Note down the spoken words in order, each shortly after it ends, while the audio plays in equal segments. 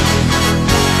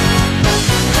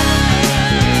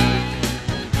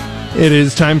It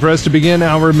is time for us to begin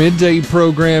our midday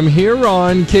program here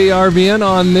on KRVN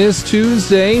on this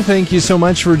Tuesday. Thank you so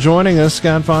much for joining us.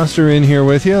 Scott Foster in here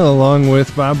with you, along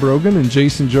with Bob Brogan and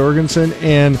Jason Jorgensen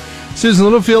and Susan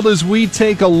Littlefield, as we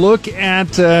take a look at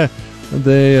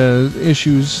the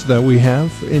issues that we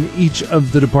have in each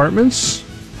of the departments.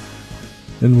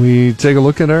 And we take a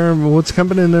look at what's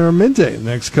coming in our midday the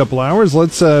next couple hours.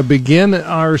 Let's begin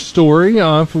our story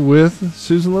off with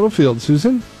Susan Littlefield.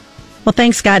 Susan? Well,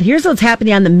 thanks, Scott. Here's what's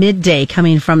happening on the midday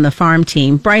coming from the farm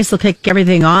team. Bryce will kick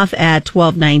everything off at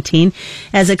 12:19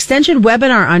 as extension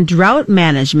webinar on drought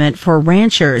management for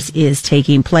ranchers is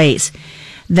taking place.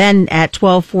 Then at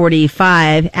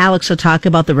 12:45, Alex will talk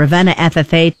about the Ravenna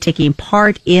FFA taking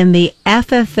part in the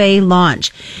FFA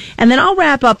launch. And then I'll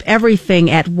wrap up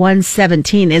everything at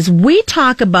 1:17 as we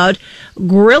talk about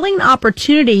grilling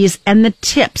opportunities and the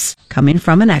tips coming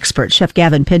from an expert. Chef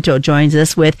Gavin Pinto joins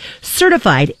us with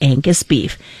certified Angus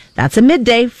beef. That's a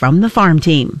midday from the farm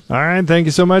team. All right. Thank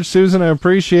you so much, Susan. I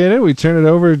appreciate it. We turn it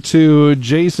over to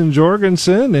Jason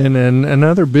Jorgensen and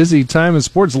another busy time in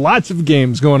sports. Lots of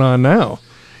games going on now.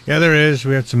 Yeah, there is.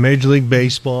 We have some Major League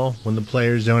Baseball when the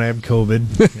players don't have COVID,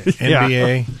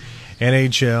 NBA,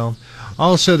 NHL.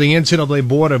 Also, the NCAA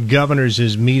Board of Governors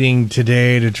is meeting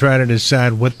today to try to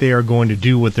decide what they are going to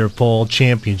do with their fall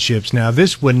championships. Now,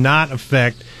 this would not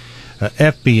affect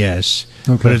FBS,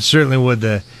 but it certainly would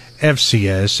the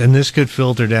FCS, and this could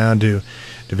filter down to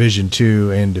Division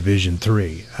II and Division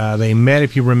III. They met,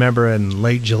 if you remember, in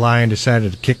late July and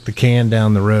decided to kick the can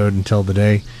down the road until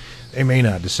today. They may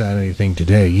not decide anything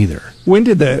today either.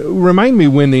 Remind me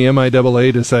when the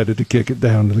MIAA decided to kick it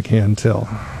down to the can till?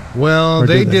 Well,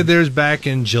 they did theirs back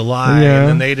in July, and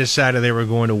then they decided they were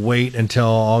going to wait until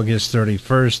August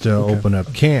 31st to open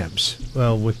up camps.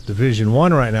 Well, with Division I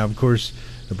right now, of course,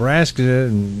 Nebraska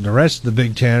and the rest of the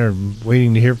Big Ten are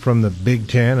waiting to hear from the Big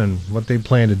Ten and what they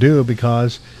plan to do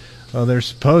because they're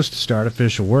supposed to start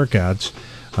official workouts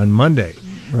on Monday.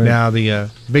 Right. Now, the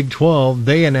Big 12,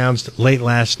 they announced late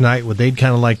last night what they'd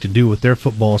kind of like to do with their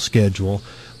football schedule.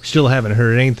 We still haven't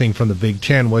heard anything from the Big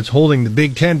Ten. What's holding the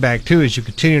Big Ten back, too, is you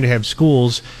continue to have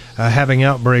schools having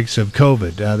outbreaks of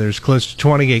COVID. There's close to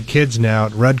 28 kids now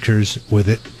at Rutgers with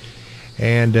it,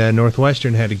 and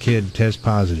Northwestern had a kid test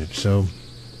positive. So,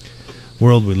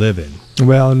 world we live in.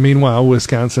 Well, and meanwhile,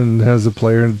 Wisconsin has a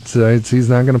player that decides he's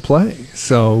not going to play.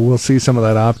 So we'll see some of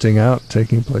that opting out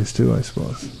taking place, too, I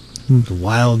suppose. It's a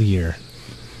wild year.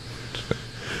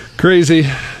 Crazy.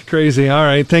 All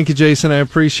right. Thank you, Jason. I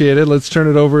appreciate it. Let's turn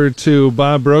it over to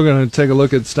Bob Brogan and take a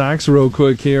look at stocks real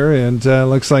quick here. And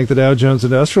looks like the Dow Jones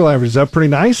Industrial Average is up pretty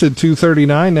nice at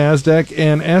 239. NASDAQ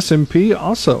and S&P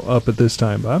also up at this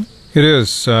time, Bob. It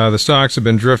is. The stocks have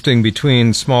been drifting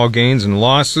between small gains and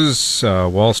losses.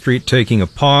 Wall Street taking a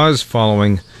pause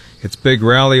following its big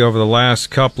rally over the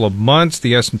last couple of months.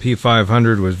 The S&P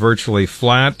 500 was virtually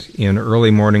flat in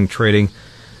early morning trading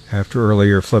after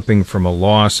earlier flipping from a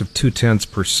loss of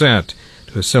 0.2%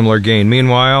 to a similar gain.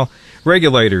 Meanwhile,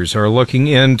 regulators are looking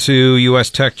into U.S.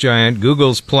 tech giant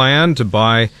Google's plan to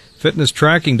buy fitness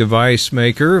tracking device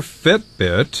maker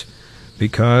Fitbit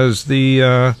because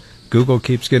the Google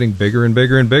keeps getting bigger and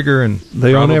bigger and bigger, and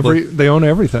they own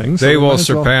everything. So they will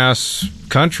surpass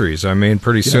countries. I mean,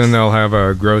 pretty soon they'll have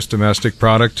a gross domestic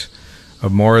product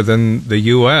of more than the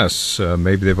U.S.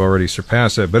 Maybe they've already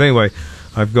surpassed that. But anyway,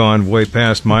 I've gone way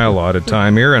past my allotted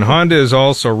time here. And Honda is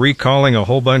also recalling a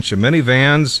whole bunch of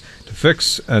minivans to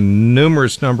fix a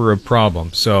numerous number of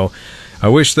problems. So I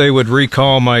wish they would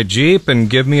recall my Jeep and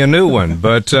give me a new one,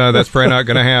 but that's probably not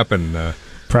going to happen.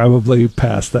 Probably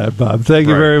past that, Bob. Thank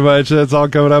you very much. That's all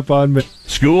coming up on me.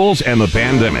 Schools and the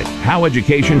pandemic. How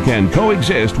education can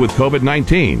coexist with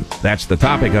COVID-19. That's the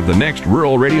topic of the next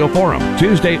Rural Radio Forum.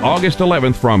 Tuesday, August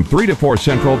 11th from 3 to 4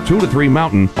 Central, 2 to 3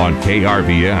 Mountain on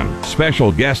KRVN.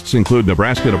 Special guests include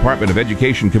Nebraska Department of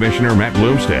Education Commissioner Matt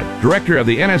Bloomstead, Director of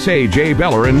the NSA Jay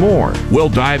Beller, and more. We'll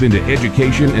dive into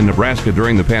education in Nebraska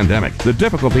during the pandemic, the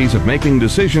difficulties of making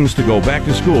decisions to go back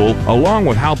to school, along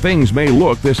with how things may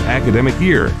look this academic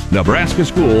year. Nebraska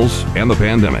schools and the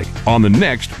pandemic on the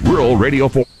next Rural Radio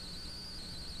Forum.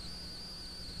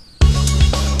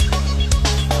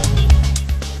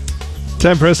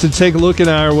 Time for us to take a look at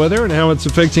our weather and how it's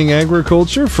affecting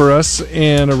agriculture for us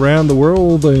and around the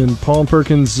world. And Paul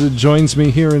Perkins joins me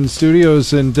here in the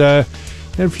studios, and had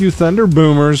a few thunder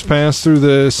boomers pass through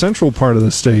the central part of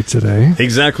the state today.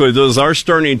 Exactly. Those are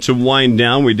starting to wind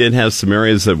down. We did have some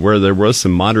areas where there was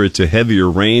some moderate to heavier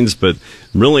rains, but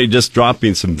really just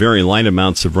dropping some very light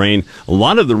amounts of rain. A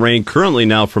lot of the rain currently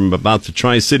now from about the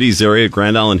Tri-Cities area,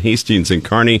 Grand Island, Hastings, and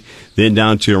Kearney, then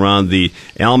down to around the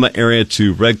Alma area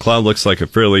to Red Cloud. Looks like a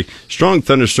fairly strong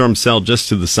thunderstorm cell just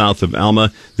to the south of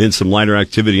Alma. Then some lighter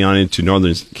activity on into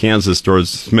northern Kansas towards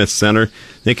Smith Center.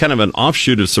 Then kind of an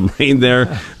offshoot of some rain there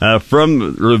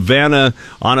from Ravenna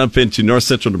on up into north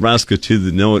central Nebraska to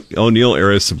the O'Neill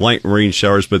area. Some light rain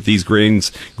showers, but these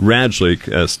rains gradually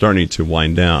starting to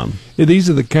wind down. Yeah, these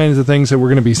are the kinds of things that we're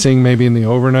going to be seeing maybe in the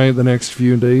overnight the next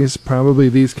few days. Probably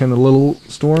these kind of little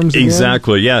storms again.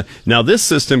 Exactly, yeah. Now, this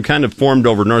system kind of formed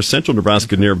over north central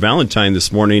Nebraska near Valentine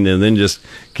this morning and then just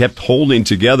kept holding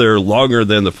together longer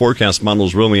than the forecast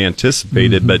models really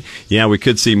anticipated. But, yeah, we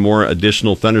could see more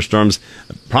additional thunderstorms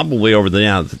probably over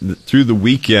through the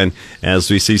weekend as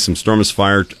we see some storms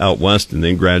fired out west and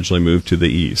then gradually move to the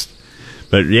east.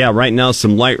 But, yeah, right now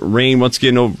some light rain once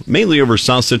again mainly over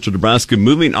south central Nebraska,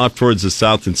 moving off towards the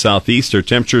south and southeast. Our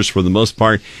temperatures for the most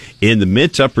part in the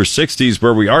mid to upper 60s,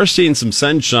 where we are seeing some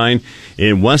sunshine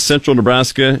in west central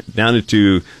Nebraska, down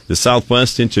into the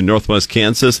southwest, into northwest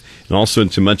Kansas, and also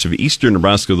into much of eastern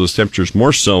Nebraska. Those temperatures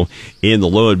more so in the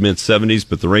low and mid 70s,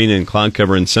 but the rain and cloud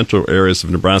cover in central areas of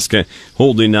Nebraska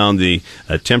holding down the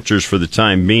temperatures for the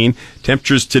time being.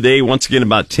 Temperatures today, once again,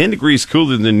 about 10 degrees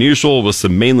cooler than usual with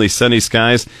some mainly sunny skies.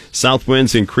 South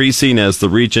winds increasing as the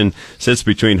region sits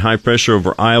between high pressure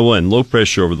over Iowa and low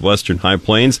pressure over the western high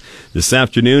plains. This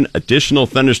afternoon, additional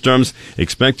thunderstorms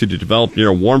expected to develop near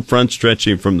a warm front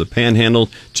stretching from the Panhandle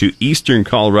to eastern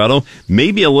Colorado.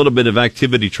 Maybe a little bit of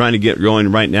activity trying to get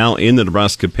going right now in the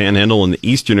Nebraska Panhandle and the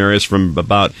eastern areas from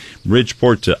about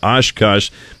Bridgeport to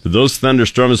Oshkosh. But those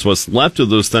thunderstorms, what's left of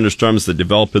those thunderstorms that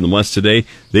develop in the west today,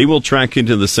 they will track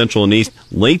into the central and east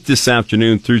late this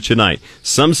afternoon through tonight.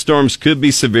 Some storms could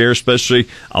be severe, especially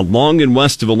along and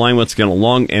west of a line, once again,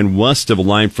 along and west of a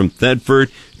line from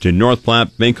Thedford to North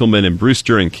Platte, Benkelman, and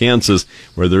Brewster in Kansas,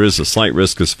 where there is a slight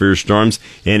risk of severe storms.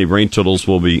 Any rain totals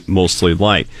will be mostly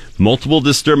light. Multiple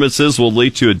disturbances will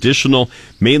lead to additional,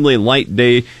 mainly light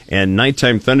day and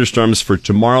nighttime thunderstorms for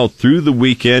tomorrow through the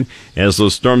weekend as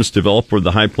those storms develop where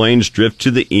the high plains drift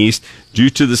to the east. Due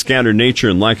to the scattered nature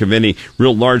and lack of any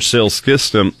real large-scale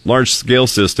system,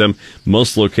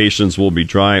 most locations will be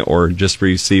dry or just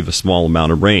receive a small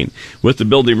amount of rain. With the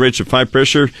building ridge of high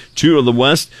pressure to the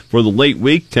west for the late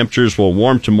week, temperatures will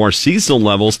warm to more seasonal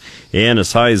levels and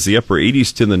as high as the upper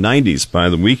 80s to the 90s by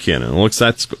the weekend. And it looks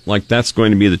like that's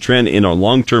going to be the trend in our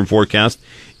long-term forecast.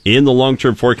 In the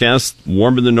long-term forecast,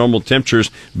 warmer than normal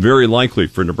temperatures very likely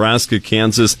for Nebraska,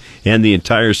 Kansas, and the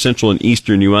entire central and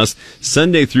eastern U.S.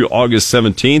 Sunday through August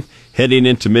 17th. Heading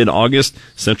into mid-August,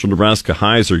 central Nebraska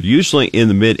highs are usually in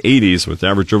the mid-80s with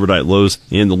average overnight lows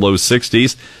in the low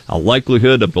 60s. A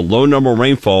likelihood of below normal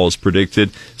rainfall is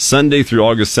predicted Sunday through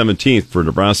August 17th for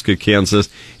Nebraska, Kansas,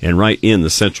 and right in the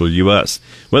central U.S.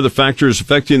 Weather factors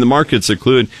affecting the markets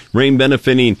include rain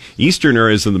benefiting eastern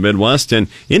areas of the Midwest and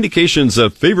indications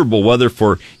of favorable weather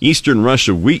for eastern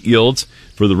Russia wheat yields.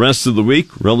 For the rest of the week,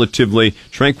 relatively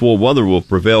tranquil weather will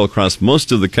prevail across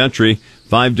most of the country.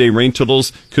 5-day rain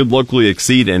totals could locally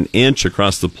exceed an inch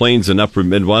across the plains and upper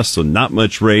Midwest, so not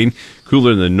much rain.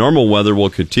 Cooler than normal weather will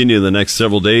continue the next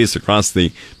several days across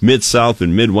the Mid-South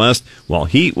and Midwest, while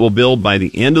heat will build by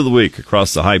the end of the week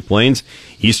across the high plains.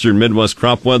 Eastern Midwest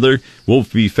crop weather will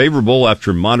be favorable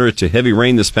after moderate to heavy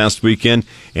rain this past weekend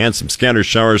and some scattered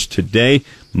showers today.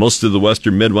 Most of the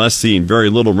western Midwest seeing very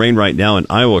little rain right now, and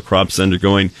Iowa crops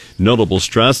undergoing notable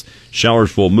stress.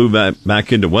 Showers will move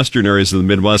back into western areas of the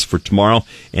Midwest for tomorrow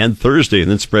and Thursday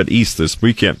and then spread east this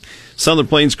weekend. Southern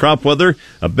Plains crop weather,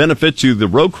 a benefit to the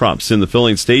row crops in the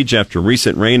filling stage after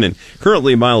recent rain and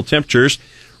currently mild temperatures.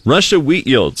 Russia wheat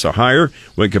yields are higher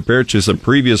when compared to some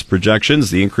previous projections.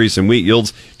 The increase in wheat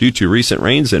yields due to recent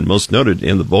rains and most noted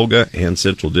in the Volga and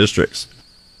Central districts.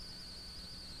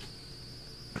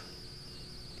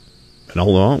 And all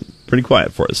in all, pretty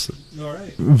quiet for us. All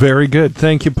right. Very good.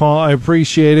 Thank you, Paul. I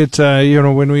appreciate it.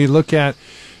 When we look at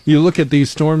these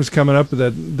storms coming up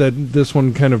that this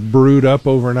one kind of brewed up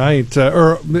overnight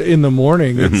or in the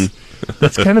morning.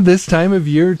 It's kind of this time of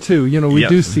year too. We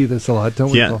do see this a lot,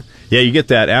 don't we, Paul? Yeah, you get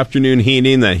that afternoon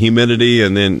heating, that humidity,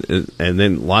 and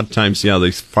then a lot of times,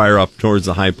 they fire up towards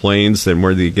the high plains, and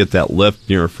where you get that lift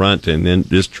near front, and then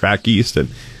just track east, and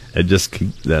it just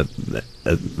that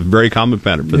a very common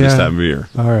pattern for this time of year.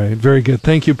 All right, very good.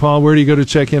 Thank you, Paul. Where do you go to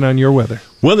check in on your weather?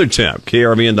 Weather Tap,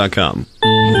 KRVN.com.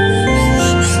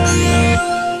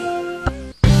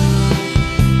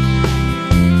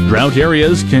 Drought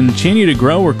areas continue to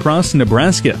grow across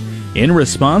Nebraska. In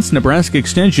response, Nebraska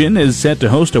Extension is set to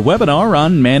host a webinar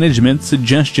on management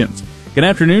suggestions. Good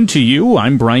afternoon to you.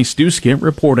 I'm Bryce Duskett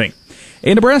reporting.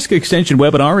 A Nebraska Extension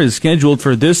webinar is scheduled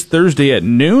for this Thursday at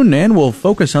noon and will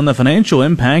focus on the financial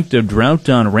impact of drought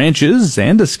on ranches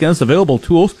and discuss available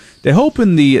tools to help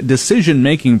in the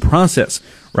decision-making process.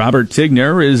 Robert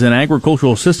Tigner is an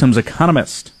agricultural systems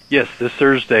economist. Yes, this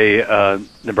Thursday,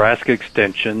 Nebraska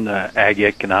Extension, Ag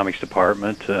Economics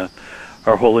Department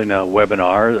are holding a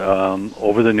webinar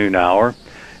over the noon hour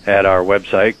at our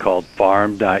website called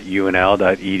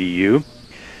farm.unl.edu.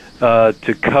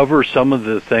 To cover some of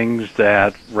the things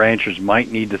that ranchers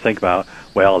might need to think about.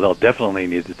 Well, they'll definitely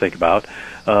need to think about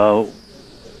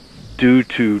due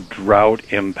to drought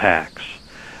impacts.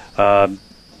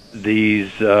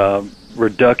 These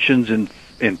reductions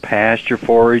in pasture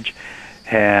forage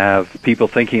have people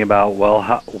thinking about,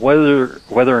 well, whether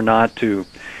or not to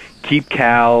keep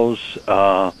cows,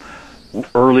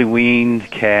 early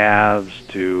weaned calves,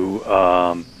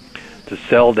 to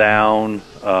sell down,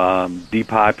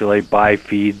 depopulate, buy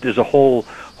feed. There's a whole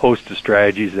host of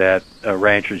strategies that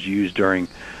ranchers use during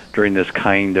this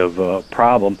kind of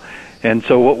problem. And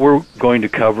so what we're going to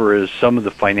cover is some of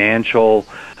the financial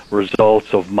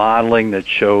results of modeling that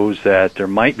shows that there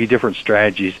might be different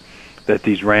strategies that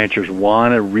these ranchers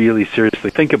want to really seriously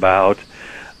think about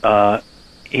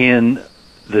in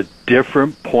the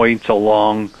different points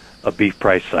along a beef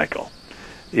price cycle.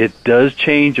 It does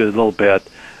change a little bit.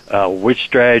 Which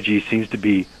strategy seems to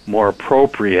be more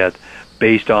appropriate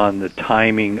based on the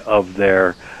timing of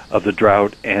the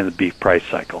drought and the beef price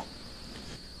cycle.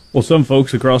 Well, some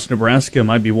folks across Nebraska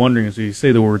might be wondering, as you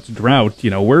say the words drought,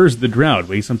 where's the drought?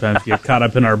 We sometimes get caught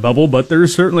up in our bubble, but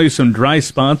there's certainly some dry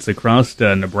spots across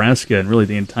Nebraska and really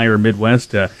the entire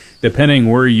Midwest, depending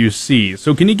where you see.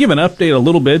 So can you give an update a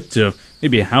little bit to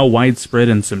maybe how widespread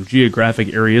in some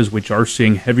geographic areas which are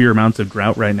seeing heavier amounts of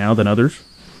drought right now than others?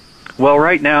 Well,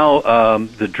 right now,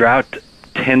 the drought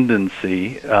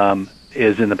tendency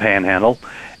is in the Panhandle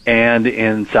and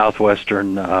in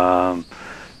southwestern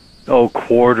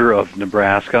quarter of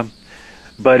Nebraska.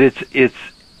 But it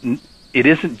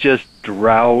isn't just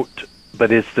drought,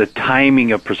 but it's the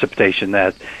timing of precipitation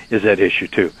that is at issue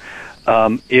too.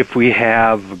 If we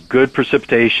have good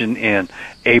precipitation in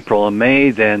April and May,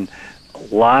 then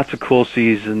lots of cool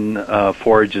season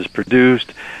forage is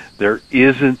produced. There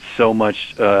isn't so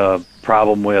much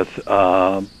problem with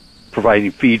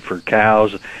providing feed for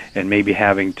cows and maybe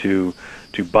having to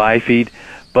buy feed.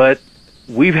 But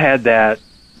we've had that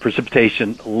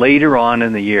precipitation later on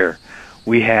in the year.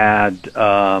 We had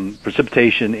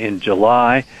precipitation in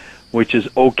July, which is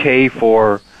okay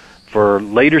for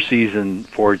later season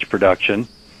forage production,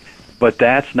 but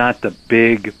that's not the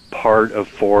big part of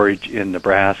forage in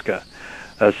Nebraska.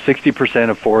 60%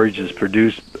 of forage is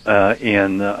produced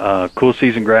in cool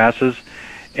season grasses,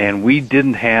 and we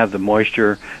didn't have the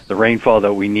moisture, the rainfall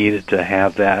that we needed to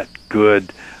have that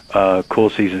good cool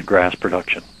season grass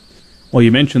production. Well,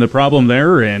 you mentioned the problem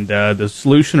there, and the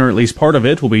solution, or at least part of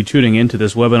it, will be tuning into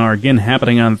this webinar again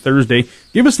happening on Thursday.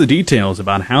 Give us the details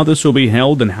about how this will be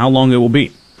held and how long it will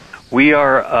be. We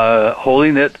are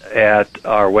holding it at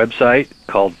our website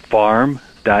called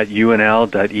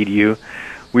farm.unl.edu.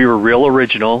 We were real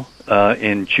original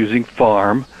in choosing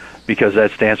farm because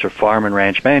that stands for Farm and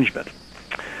Ranch Management.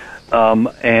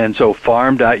 And so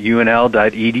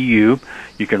farm.unl.edu,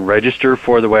 you can register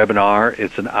for the webinar.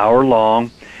 It's an hour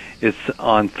long. It's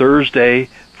on Thursday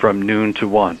from noon to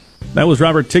 1. That was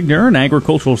Robert Tigner, an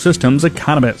agricultural systems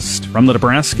economist. From the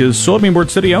Nebraska Soybean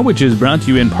Board Studio, which is brought to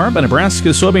you in part by Nebraska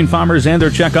soybean farmers and their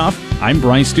checkoff, I'm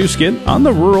Bryce Duskett on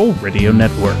the Rural Radio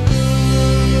Network.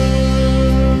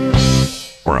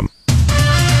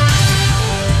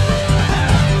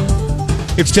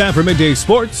 It's time for Midday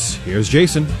Sports. Here's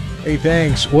Jason. Hey,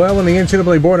 thanks. Well, when the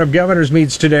NCAA Board of Governors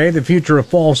meets today, the future of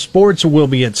fall sports will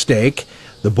be at stake.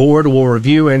 The board will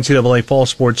review NCAA Fall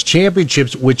Sports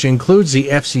Championships, which includes the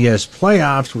FCS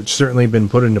playoffs, which certainly have been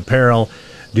put into peril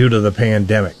due to the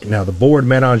pandemic. Now, the board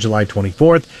met on July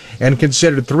 24th and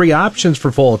considered three options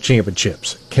for fall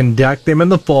championships: conduct them in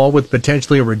the fall with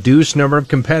potentially a reduced number of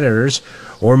competitors,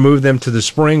 or move them to the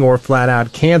spring, or flat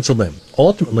out cancel them.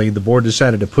 Ultimately, the board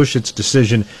decided to push its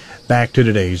decision back to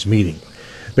today's meeting.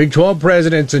 Big 12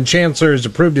 presidents and chancellors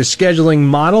approved a scheduling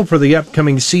model for the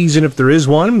upcoming season, if there is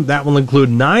one. That will include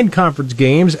 9 conference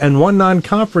games and 1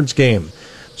 non-conference game.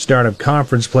 Start of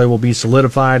conference play will be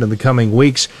solidified in the coming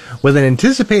weeks, with an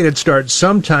anticipated start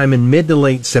sometime in mid to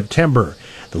late September.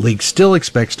 The league still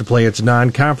expects to play its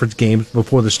non-conference games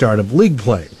before the start of league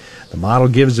play. The model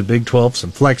gives the Big 12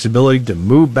 some flexibility to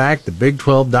move back the Big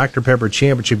 12 Dr. Pepper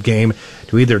Championship game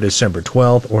to either December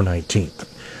 12th or 19th.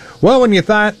 Well, when you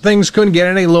thought things couldn't get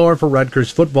any lower for Rutgers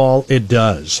football, it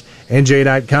does.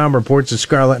 NJ.com reports the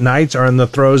Scarlet Knights are in the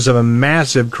throes of a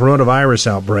massive coronavirus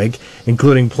outbreak,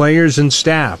 including players and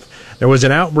staff. There was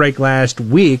an outbreak last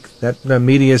week that the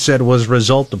media said was a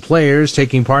result of players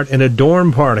taking part in a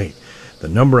dorm party. The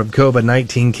number of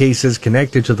COVID-19 cases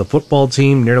connected to the football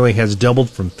team nearly has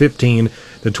doubled from 15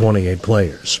 to 28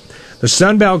 players. The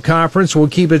Sun Belt Conference will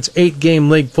keep its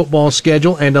 8-game league football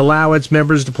schedule and allow its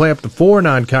members to play up to 4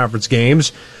 non-conference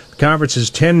games. The conference's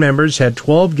 10 members had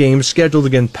 12 games scheduled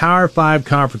against Power 5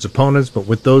 conference opponents, but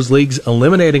with those leagues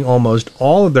eliminating almost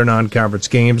all of their non-conference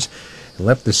games, it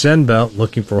left the Sun Belt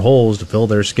looking for holes to fill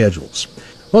their schedules.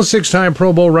 Well, 6-time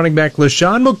Pro Bowl running back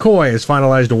LaShawn McCoy has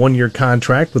finalized a 1-year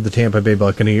contract with the Tampa Bay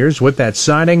Buccaneers. With that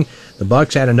signing, the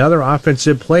Bucs add another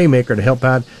offensive playmaker to help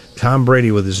out Tom Brady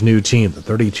with his new team. The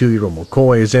 32-year-old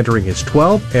McCoy is entering his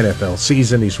 12th NFL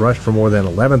season. He's rushed for more than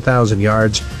 11,000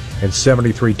 yards and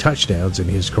 73 touchdowns in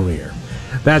his career.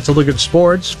 That's a look at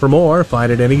sports. For more,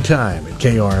 find it anytime at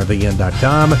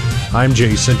krvn.com. I'm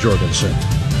Jason Jorgensen.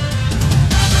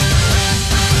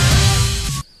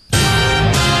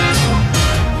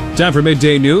 Time for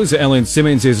midday news. Ellen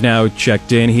Simmons is now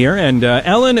checked in here. And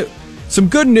Ellen, some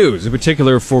good news, in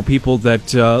particular for people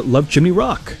that love Chimney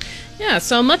Rock. Yeah,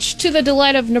 so much to the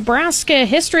delight of Nebraska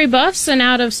history buffs and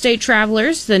out-of-state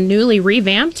travelers, the newly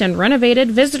revamped and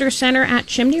renovated Visitor Center at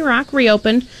Chimney Rock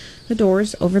reopened the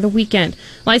doors over the weekend.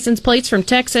 License plates from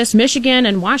Texas, Michigan,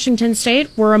 and Washington State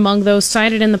were among those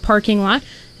sighted in the parking lot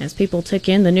as people took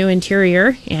in the new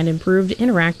interior and improved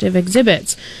interactive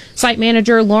exhibits. Site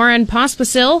manager Lauren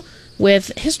Pospisil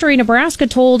with History Nebraska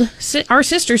told our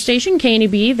sister station,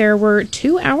 KNEB, there were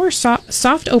 2-hour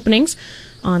soft openings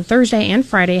on Thursday and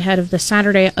Friday ahead of the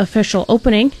Saturday official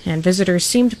opening, and visitors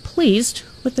seemed pleased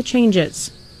with the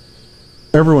changes.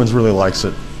 Everyone's really likes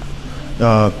it.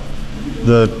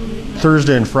 The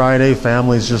Thursday and Friday,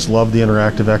 families just love the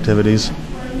interactive activities.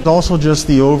 Also just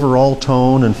the overall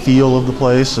tone and feel of the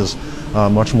place is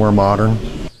much more modern.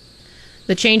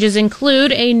 The changes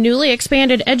include a newly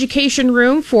expanded education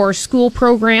room for school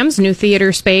programs, new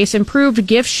theater space, improved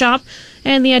gift shop,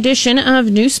 and the addition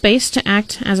of new space to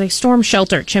act as a storm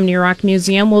shelter. Chimney Rock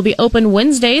Museum will be open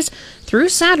Wednesdays through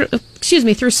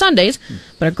Sundays,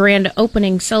 but a grand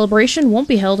opening celebration won't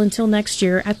be held until next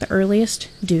year at the earliest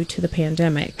due to the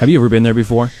pandemic. Have you ever been there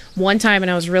before? One time,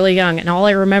 and I was really young, and all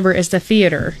I remember is the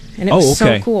theater, and it was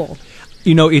so cool.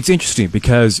 You know, it's interesting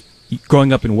because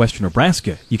growing up in western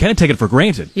Nebraska, you kind of take it for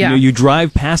granted. Yeah. You know, you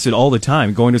drive past it all the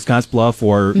time, going to Scottsbluff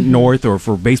or North or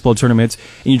for baseball tournaments,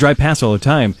 and you drive past it all the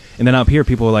time. And then up here,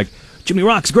 people are like, Chimney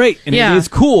Rock's great, and it's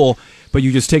cool, but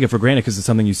you just take it for granted because it's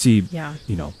something you see,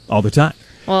 you know, all the time.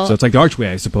 Well, so it's like the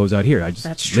Archway, I suppose, out here. I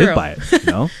just live by it,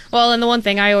 you know? Well, and the one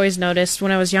thing I always noticed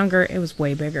when I was younger, it was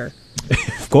way bigger.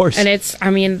 Of course. And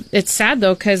it's sad,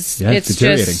 though, because it's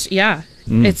just,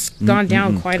 it's gone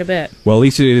down quite a bit. Well, at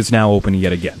least it is now open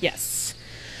yet again. Yes.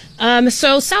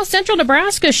 So South Central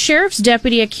Nebraska Sheriff's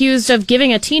deputy accused of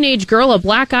giving a teenage girl a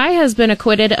black eye has been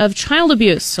acquitted of child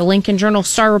abuse. A Lincoln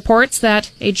Journal-Star reports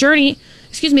that a jury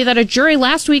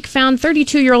last week found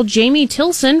 32-year-old Jamie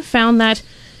Tilson found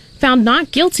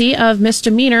not guilty of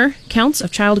misdemeanor counts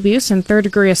of child abuse and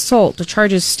third-degree assault. The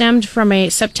charges stemmed from a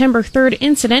September 3rd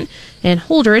incident in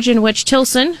Holdridge in which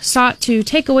Tilson sought to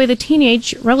take away the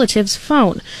teenage relative's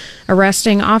phone.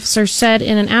 Arresting officers said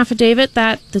in an affidavit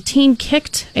that the teen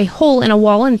kicked a hole in a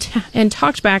wall and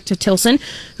talked back to Tilson,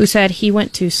 who said he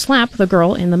went to slap the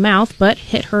girl in the mouth but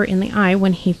hit her in the eye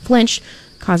when he flinched,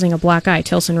 causing a black eye.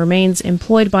 Tilson remains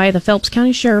employed by the Phelps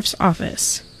County Sheriff's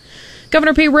Office.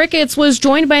 Governor Pete Ricketts was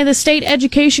joined by the state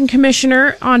education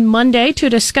commissioner on Monday to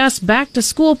discuss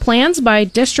back-to-school plans by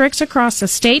districts across the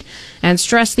state and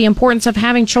stressed the importance of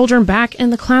having children back in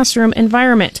the classroom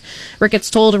environment. Ricketts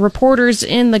told reporters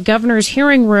in the governor's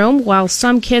hearing room, while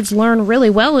some kids learn really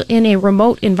well in a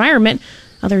remote environment,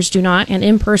 others do not, and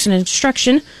in-person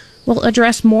instruction will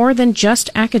address more than just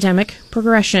academic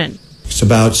progression. It's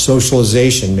about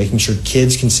socialization, making sure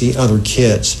kids can see other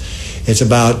kids. It's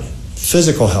about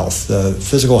physical health, the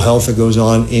physical health that goes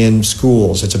on in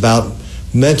schools. It's about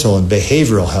mental and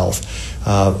behavioral health.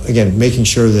 Again, making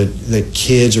sure that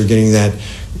kids are getting that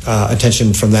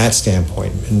attention from that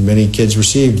standpoint. And many kids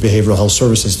receive behavioral health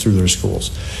services through their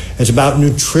schools. It's about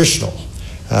nutritional.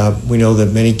 We know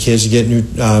that many kids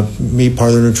meet part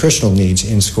of their nutritional needs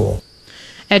in school.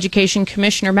 Education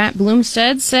Commissioner Matt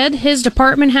Bloomstead said his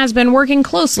department has been working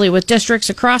closely with districts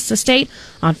across the state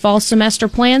on fall semester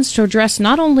plans to address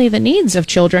not only the needs of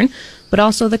children, but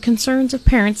also the concerns of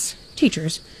parents,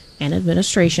 teachers, and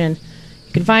administration.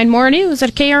 You can find more news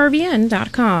at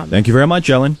krvn.com. Thank you very much,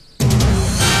 Ellen.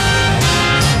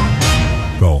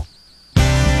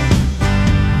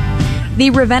 The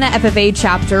Ravenna FFA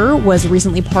chapter was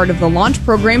recently part of the launch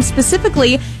program,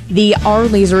 specifically the Our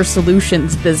Laser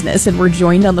Solutions business. And we're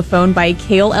joined on the phone by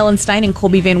Cale Ellenstein and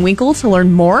Colby Van Winkle to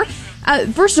learn more.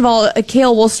 First of all,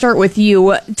 Cale, we'll start with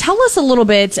you. Tell us a little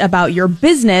bit about your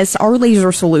business, Our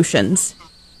Laser Solutions.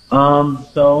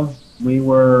 So we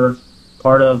were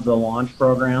part of the launch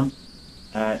program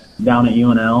down at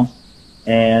UNL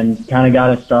and kind of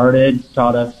got us started,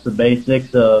 taught us the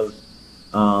basics of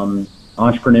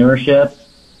entrepreneurship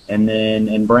and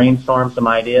brainstormed some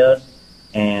ideas.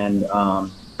 And the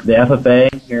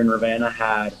FFA here in Ravenna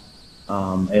had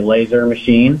a laser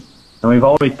machine, and we've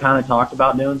always kind of talked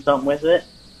about doing something with it.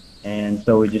 And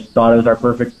so we just thought it was our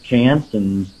perfect chance.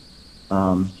 And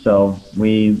so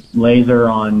we laser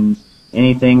on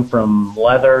anything from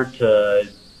leather to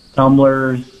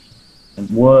tumblers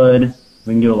and wood.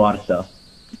 We can do a lot of stuff.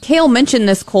 Cale mentioned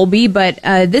this, Colby, but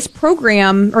this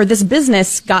program or this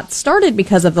business got started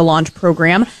because of the launch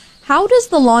program. How does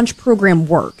the launch program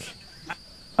work?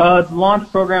 The launch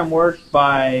program works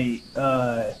by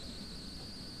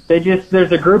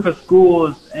there's a group of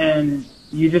schools, and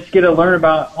you just get to learn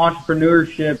about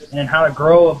entrepreneurship and how to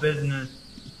grow a business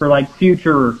for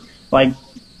future,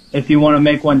 if you want to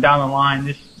make one down the line.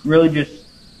 This really just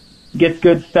gets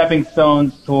good stepping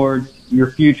stones towards your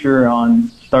future on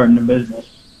starting a business.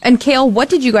 And Cale, what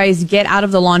did you guys get out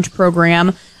of the launch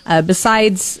program?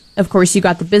 Besides, of course, you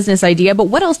got the business idea, but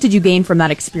what else did you gain from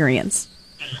that experience?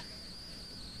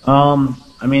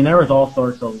 There was all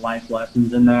sorts of life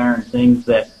lessons in there and things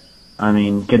that,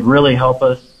 could really help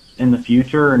us in the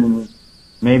future. And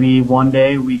maybe one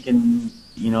day we can,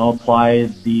 apply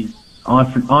these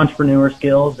entrepreneur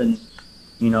skills and,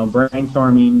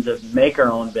 brainstorming to make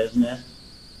our own business,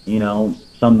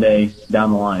 someday down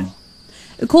the line.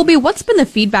 Colby, what's been the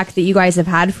feedback that you guys have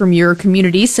had from your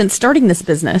community since starting this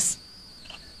business?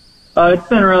 It's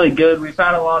been really good. We've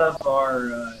had a lot of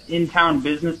our in-town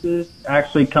businesses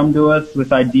actually come to us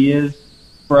with ideas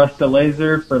for us to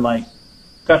laser for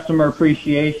customer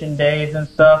appreciation days and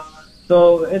stuff.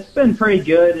 So it's been pretty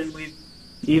good, and we've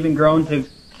even grown to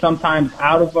sometimes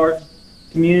out of our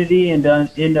community and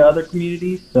into other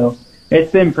communities. So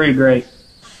it's been pretty great.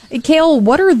 Cale,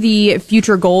 what are the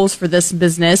future goals for this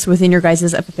business within your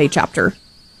guys' FFA chapter?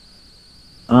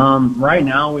 Right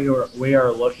now we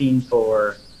are looking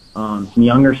for some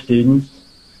younger students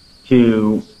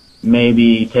to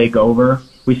maybe take over.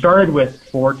 We started with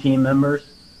 4 team members.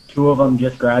 2 of them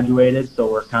just graduated,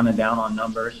 so we're kind of down on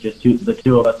numbers. Just the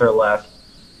 2 of us are left.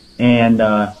 And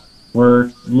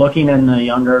we're looking in the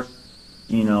younger,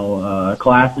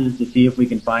 classes to see if we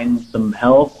can find some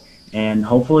help and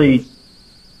hopefully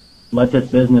let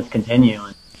this business continue.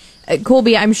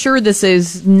 Colby, I'm sure this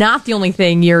is not the only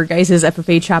thing your guys'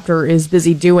 FFA chapter is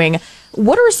busy doing.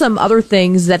 What are some other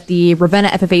things that the Ravenna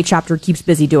FFA chapter keeps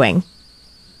busy doing?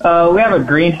 We have a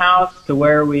greenhouse to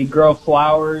where we grow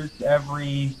flowers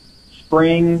every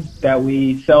spring that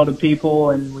we sell to people,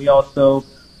 and we also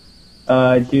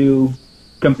do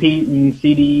compete in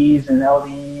CDs and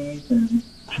LDs and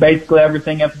basically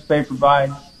everything FFA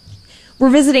provides. We're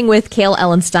visiting with Cale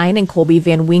Ellenstein and Colby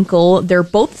Van Winkle. They're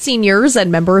both seniors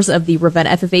and members of the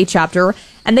Ravenna FFA chapter,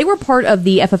 and they were part of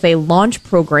the FFA launch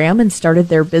program and started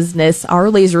their business, Our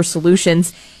Laser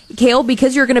Solutions. Cale,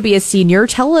 because you're going to be a senior,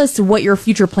 tell us what your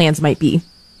future plans might be.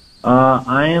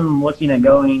 I am looking at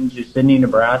going to Sidney,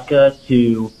 Nebraska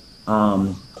to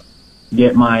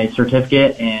get my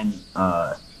certificate in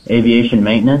aviation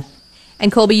maintenance.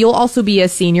 And Colby, you'll also be a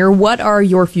senior. What are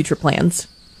your future plans?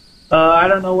 I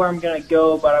don't know where I'm going to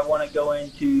go, but I want to go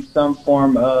into some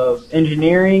form of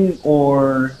engineering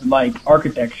or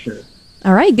architecture.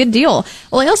 All right, good deal.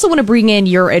 Well, I also want to bring in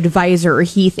your advisor,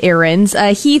 Heath Ahrens.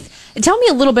 Heath, tell me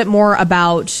a little bit more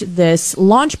about this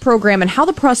launch program and how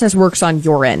the process works on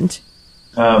your end.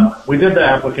 We did the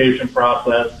application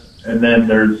process, and then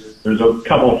there's a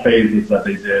couple of phases that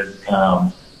they did.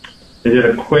 They did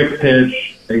a quick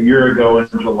pitch a year ago in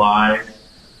July.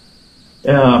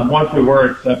 Once we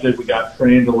were accepted, we got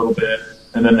trained a little bit,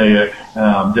 and then they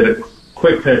did a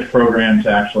quick pitch program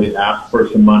to actually ask for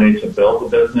some money to build the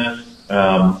business.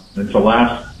 And so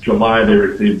last July, they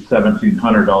received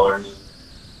 $1,700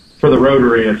 for the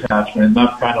rotary attachment. And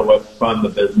that's kind of what spun the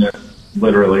business,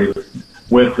 literally,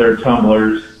 with their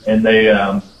tumblers. And they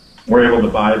were able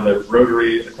to buy the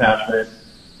rotary attachment.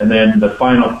 And then the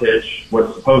final pitch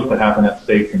was supposed to happen at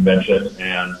state convention,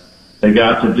 and they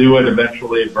got to do it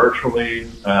eventually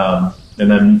virtually, and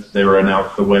then they were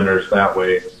announced the winners that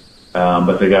way.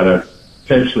 But they got to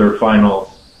pitch their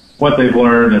final, what they've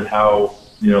learned and how,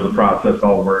 the process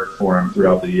all worked for them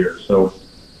throughout the year. So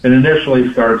it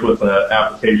initially starts with the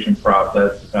application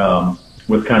process,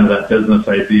 with kind of that business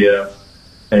idea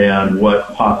and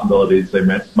what possibilities they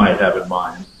might have in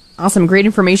mind. Awesome. Great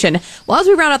information. Well, as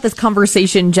we round out this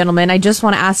conversation, gentlemen, I just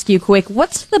want to ask you quick,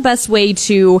 what's the best way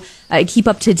to keep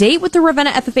up to date with the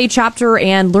Ravenna FFA chapter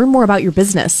and learn more about your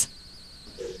business?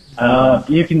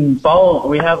 You can follow,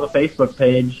 we have a Facebook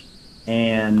page,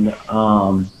 and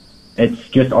it's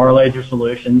just Our Laser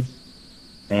Solutions,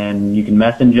 and you can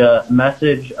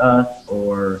message us,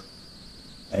 or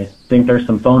I think there's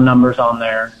some phone numbers on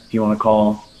there if you want to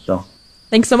call. So.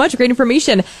 Thanks so much. Great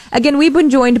information. Again, we've been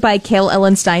joined by Cale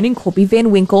Ellenstein and Colby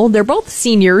Van Winkle. They're both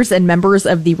seniors and members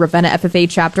of the Ravenna FFA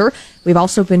chapter. We've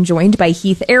also been joined by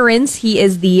Heath Ahrens. He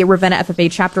is the Ravenna FFA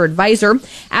chapter advisor.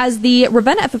 As the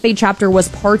Ravenna FFA chapter was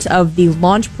part of the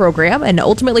launch program, and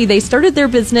ultimately they started their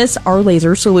business, Our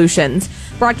Laser Solutions.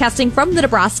 Broadcasting from the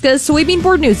Nebraska Soybean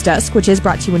Board News Desk, which is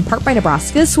brought to you in part by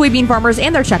Nebraska soybean farmers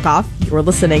and their checkoff, you're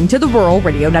listening to the Rural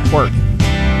Radio Network.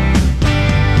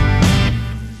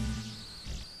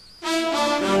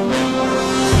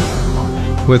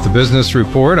 With the Business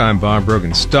Report, I'm Bob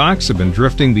Brogan. Stocks have been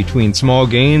drifting between small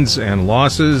gains and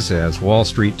losses as Wall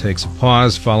Street takes a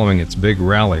pause following its big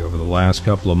rally over the last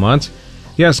couple of months.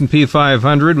 The S&P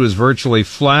 500 was virtually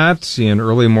flat in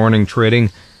early morning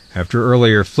trading after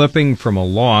earlier flipping from a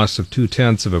loss of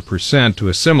 0.2% to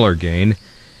a similar gain.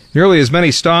 Nearly as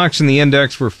many stocks in the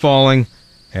index were falling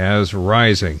as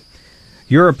rising.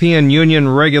 European Union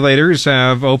regulators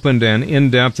have opened an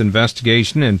in-depth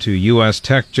investigation into U.S.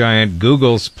 tech giant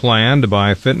Google's plan to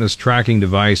buy fitness tracking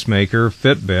device maker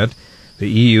Fitbit. The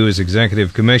EU's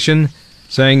Executive Commission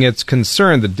saying it's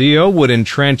concerned the deal would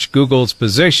entrench Google's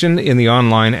position in the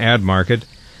online ad market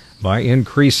by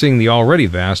increasing the already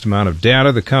vast amount of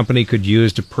data the company could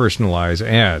use to personalize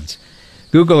ads.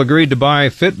 Google agreed to buy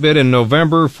Fitbit in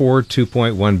November for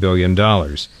 $2.1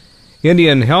 billion.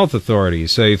 Indian health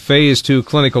authorities say Phase 2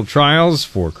 clinical trials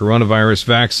for coronavirus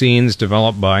vaccines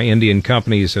developed by Indian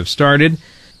companies have started.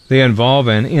 They involve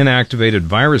an inactivated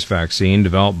virus vaccine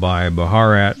developed by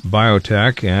Bharat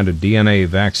Biotech and a DNA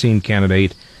vaccine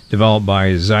candidate developed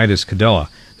by Zydus Cadila.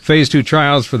 Phase 2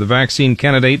 trials for the vaccine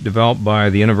candidate developed by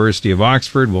the University of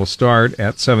Oxford will start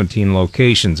at 17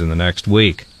 locations in the next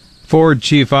week. Ford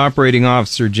Chief Operating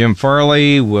Officer Jim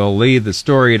Farley will lead the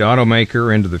storied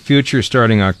automaker into the future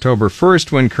starting October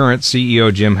 1st when current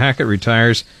CEO Jim Hackett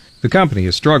retires. The company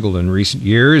has struggled in recent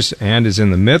years and is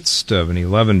in the midst of an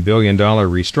 $11 billion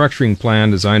restructuring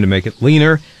plan designed to make it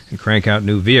leaner and crank out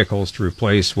new vehicles to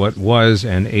replace what was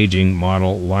an aging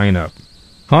model lineup.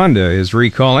 Honda is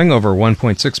recalling over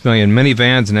 1.6 million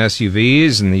minivans and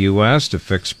SUVs in the U.S. to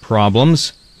fix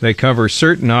problems. They cover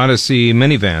certain Odyssey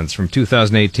minivans from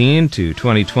 2018 to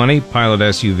 2020, Pilot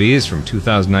SUVs from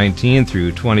 2019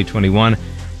 through 2021,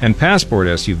 and Passport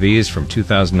SUVs from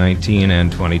 2019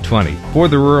 and 2020. For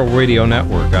the Rural Radio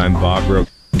Network, I'm Bob Brogan.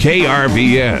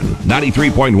 KRVN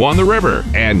 93.1 The River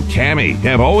and Cami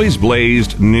have always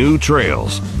blazed new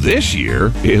trails. This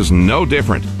year is no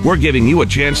different. We're giving you a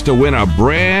chance to win a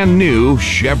brand new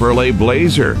Chevrolet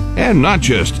Blazer. And not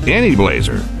just any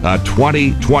Blazer. A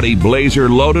 2020 Blazer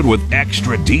loaded with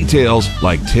extra details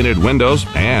like tinted windows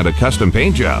and a custom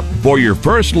paint job. For your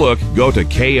first look, go to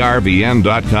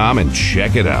krvn.com and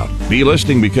check it out. Be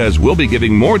listening because we'll be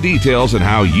giving more details on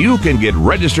how you can get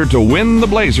registered to win the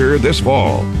Blazer this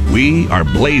fall. We are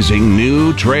blazing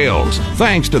new trails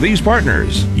thanks to these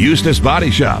partners: Eustis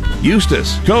Body Shop,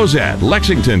 Eustis, Cozad,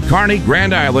 Lexington, Kearney,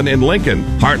 Grand Island, and Lincoln,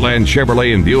 Heartland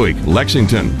Chevrolet in Buick,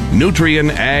 Lexington,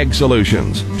 Nutrien Ag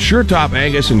Solutions, SureTop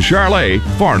Angus and Charlet,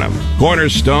 Farnham,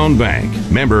 Cornerstone Bank,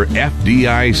 member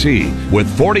FDIC, with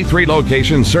 43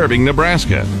 locations serving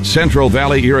Nebraska, Central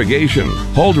Valley Irrigation,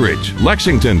 Holdridge,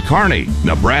 Lexington, Kearney,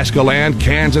 Nebraska Land,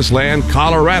 Kansas Land,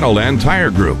 Colorado Land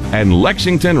Tire Group, and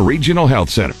Lexington Regional Health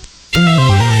Center.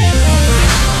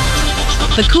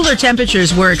 The cooler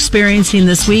temperatures we're experiencing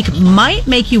this week might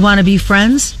make you want to be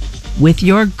friends with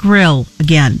your grill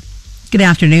again. Good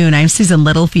afternoon. I'm Susan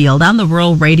Littlefield on the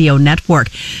Rural Radio Network.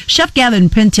 Chef Gavin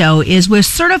Pinto is with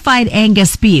Certified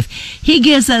Angus Beef. He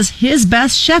gives us his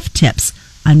best chef tips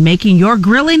on making your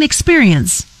grilling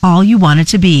experience all you want it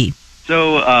to be.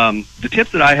 So the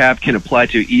tips that I have can apply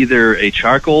to either a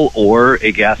charcoal or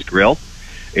a gas grill.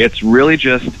 It's really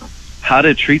just how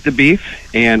to treat the beef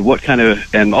and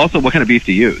also what kind of beef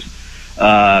to use.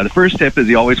 The first tip is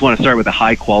you always want to start with a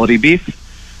high quality beef.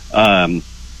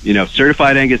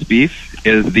 Certified Angus beef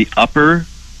is the upper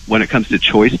when it comes to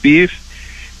choice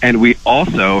beef, and we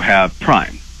also have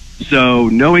prime. So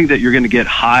knowing that you're going to get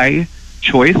high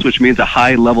choice, which means a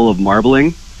high level of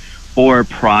marbling, or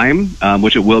prime,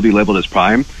 which it will be labeled as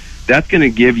prime, that's going to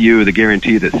give you the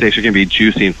guarantee that steaks are going to be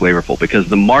juicy and flavorful, because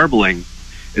the marbling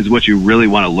is what you really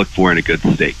want to look for in a good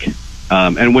steak.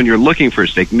 And when you're looking for a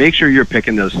steak, make sure you're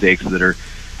picking those steaks that are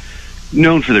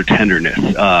known for their tenderness.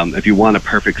 If you want a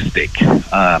perfect steak,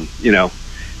 you know,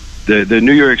 the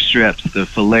New York strips, the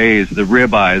fillets, the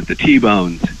ribeyes, the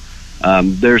T-bones,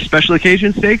 they're special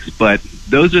occasion steaks, but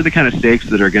those are the kind of steaks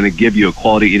that are going to give you a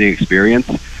quality eating experience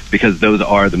because those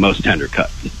are the most tender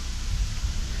cuts.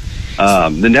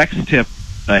 The next tip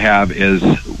I have is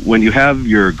when you have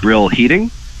your grill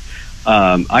heating,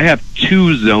 I have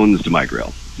 2 zones to my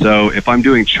grill. So if I'm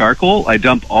doing charcoal, I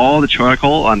dump all the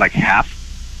charcoal on like half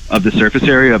of the surface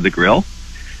area of the grill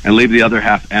and leave the other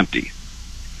half empty.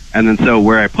 And then so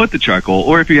where I put the charcoal,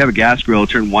 or if you have a gas grill,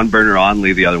 turn one burner on,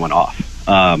 leave the other one off.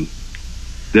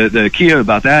 The key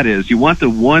about that is you want the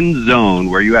one zone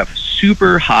where you have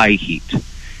super high heat,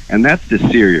 and that's to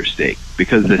sear your steak,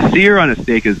 because the sear on a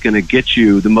steak is going to get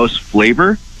you the most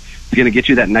flavor. It's going to get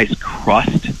you that nice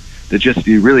crust that just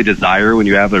you really desire when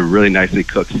you have a really nicely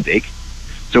cooked steak.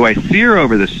 So I sear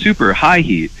over the super high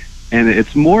heat, and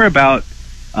it's more about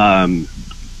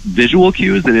visual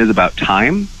cues than it is about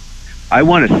time. I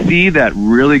want to see that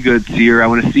really good sear. I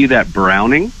want to see that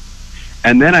browning.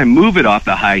 And then I move it off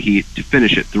the high heat to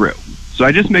finish it through. So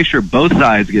I just make sure both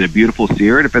sides get a beautiful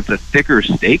sear. And if it's a thicker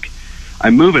steak, I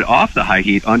move it off the high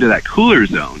heat onto that cooler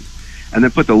zone and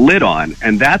then put the lid on.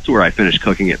 And that's where I finish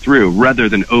cooking it through rather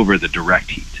than over the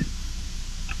direct heat.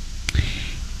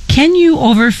 Can you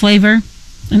over-flavor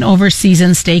an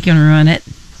over-seasoned steak and ruin it?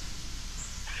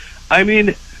 I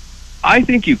mean, I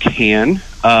think you can.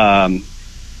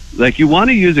 Like, you want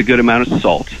to use a good amount of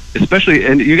salt, especially,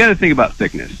 and you got to think about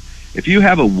thickness. If you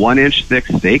have a 1-inch thick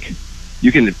steak,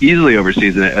 you can easily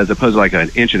overseason it as opposed to like an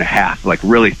 1.5 inch, like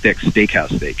really thick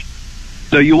steakhouse steak.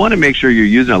 So you want to make sure you're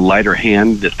using a lighter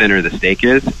hand the thinner the steak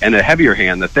is, and a heavier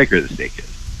hand the thicker the steak is.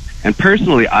 And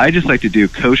personally, I just like to do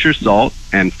kosher salt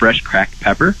and fresh cracked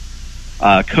pepper.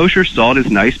 Kosher salt is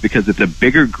nice because it's a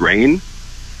bigger grain,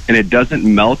 and it doesn't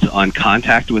melt on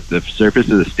contact with the surface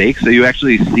of the steak, so you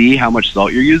actually see how much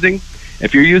salt you're using.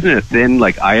 If you're using a thin,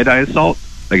 like iodized salt,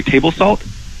 like table salt,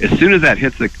 as soon as that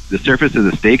hits the surface of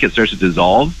the steak, it starts to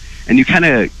dissolve, and you kind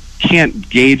of can't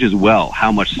gauge as well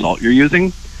how much salt you're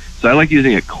using. So I like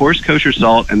using a coarse kosher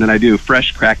salt, and then I do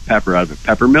fresh cracked pepper out of a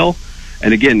pepper mill,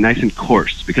 and again, nice and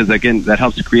coarse, because again, that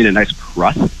helps to create a nice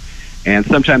crust. And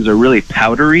sometimes a really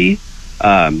powdery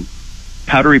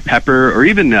pepper, or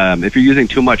even if you're using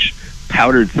too much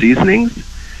powdered seasonings,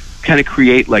 kind of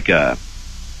create like a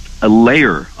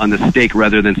layer on the steak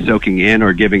rather than soaking in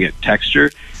or giving it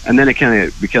texture, and then it kind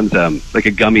of becomes like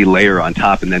a gummy layer on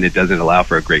top, and then it doesn't allow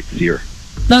for a great sear.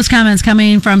 Those comments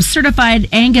coming from certified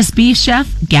Angus beef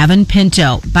chef Gavin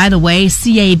Pinto. By the way,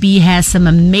 CAB has some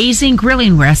amazing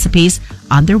grilling recipes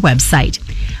on their website.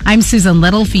 I'm Susan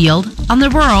Littlefield on the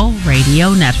Rural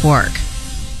Radio Network.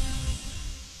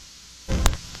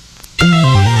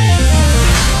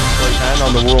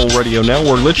 On the Rural Radio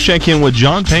Network, let's check in with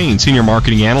John Payne, Senior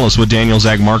Marketing Analyst with Daniels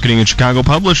Ag Marketing and Chicago,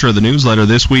 publisher of the newsletter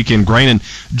This Week in Grain. And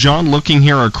John, looking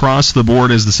here across the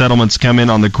board as the settlements come in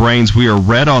on the grains, we are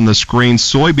red on the screen,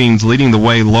 soybeans leading the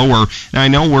way lower. Now, I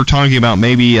know we're talking about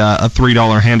maybe a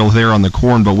 $3 handle there on the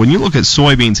corn, but when you look at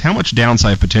soybeans, how much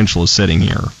downside potential is sitting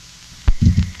here?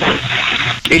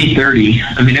 830.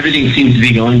 I mean, everything seems to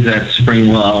be going to that spring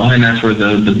low, and that's where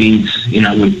the beans,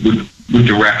 would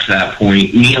direct that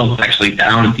point. Meal's actually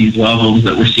down at these levels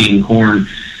that we're seeing corn.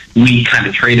 We kind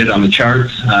of traded on the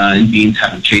charts, and beans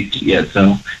haven't chased it yet.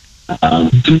 So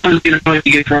sometimes if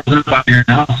you get frozen by your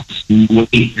analysis and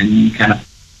wait, and you kind of,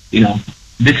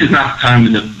 this is not the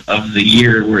time of the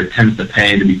year where it tends to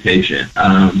pay to be patient.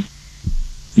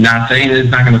 Not saying that it's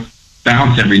not going to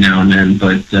bounce every now and then,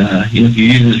 but if you're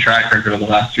using the track record of the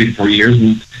last 3 to 4 years,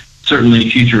 and certainly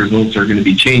future results are going to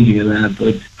be changing in that,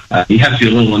 but you have to be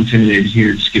a little intimidated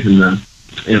here, just given the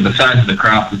size of the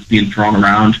crop that's being thrown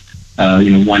around.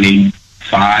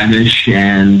 185-ish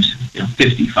and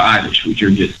 55-ish, which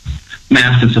are just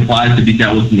massive supplies to be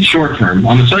dealt with in the short term.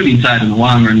 On the soybean side, in the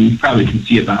long run, you probably can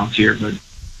see a bounce here, but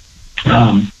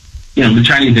the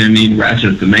Chinese enemy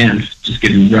ratchet of demand just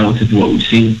getting relative to what we've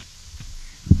seen.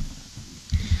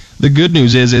 The good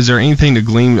news is there anything to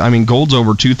glean? I mean, gold's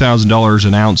over $2,000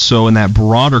 an ounce, so in that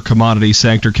broader commodity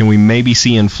sector, can we maybe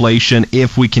see inflation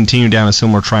if we continue down a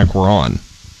similar track we're on?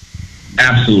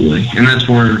 Absolutely, and that's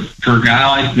where, for a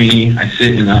guy like me, I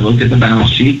sit and I look at the balance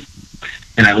sheet,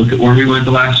 and I look at where we went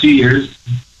the last few years,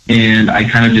 and I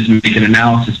kind of just make an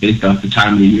analysis based off the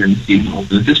time of the year and the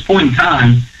seasonals. And at this point in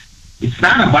time, it's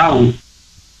not about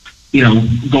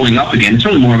going up again. It's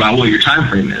really more about what your time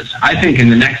frame is. I think in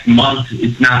the next month,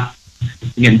 it's not,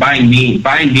 again, buying beans,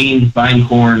 buying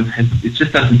corn, it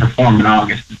just doesn't perform in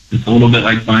August. It's a little bit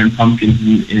like buying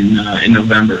pumpkins in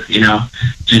November.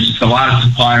 Just a lot of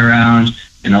supply around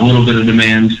and a little bit of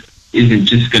demand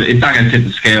it's not going to tip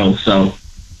the scale. So,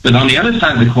 but on the other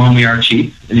side of the coin, we are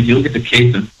cheap. And if you look at the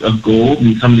case of gold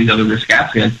and some of these other risk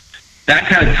assets, that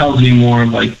kind of tells me more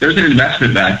of like there's an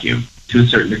investment vacuum to a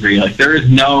certain degree. Like there is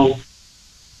no,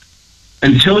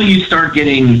 until you start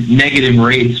getting negative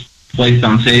rates placed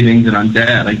on savings and on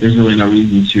debt, like there's really no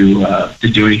reason to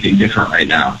do anything different right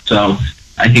now. So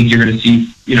I think you're going to see,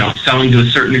 selling to a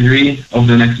certain degree over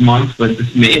the next month, but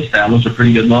this may establish a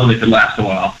pretty good low that could last a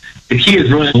while. The key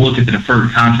is really to look at the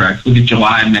deferred contracts. Look at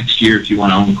July of next year if you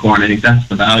want to own corn. I think that's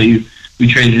the value. We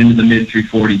traded into the mid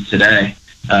 340s today.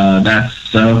 That's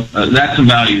some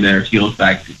value there if you look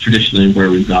back traditionally where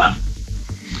we've gone.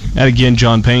 And again,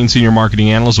 John Payne, Senior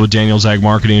Marketing Analyst with Daniels Ag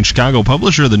Marketing in Chicago,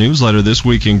 publisher of the newsletter This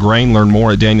Week in Grain. Learn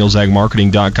more at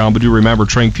danielsagmarketing.com. But do remember,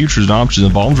 trading futures and options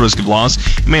involves risk of loss.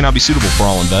 It may not be suitable for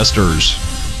all investors.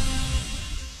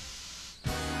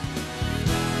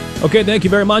 Okay, thank you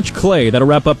very much, Clay. That'll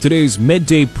wrap up today's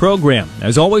midday program.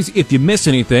 As always, if you miss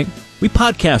anything, we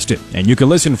podcast it, and you can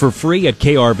listen for free at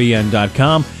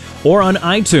krvn.com or on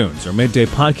iTunes. Our midday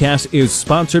podcast is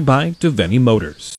sponsored by Devaney Motors.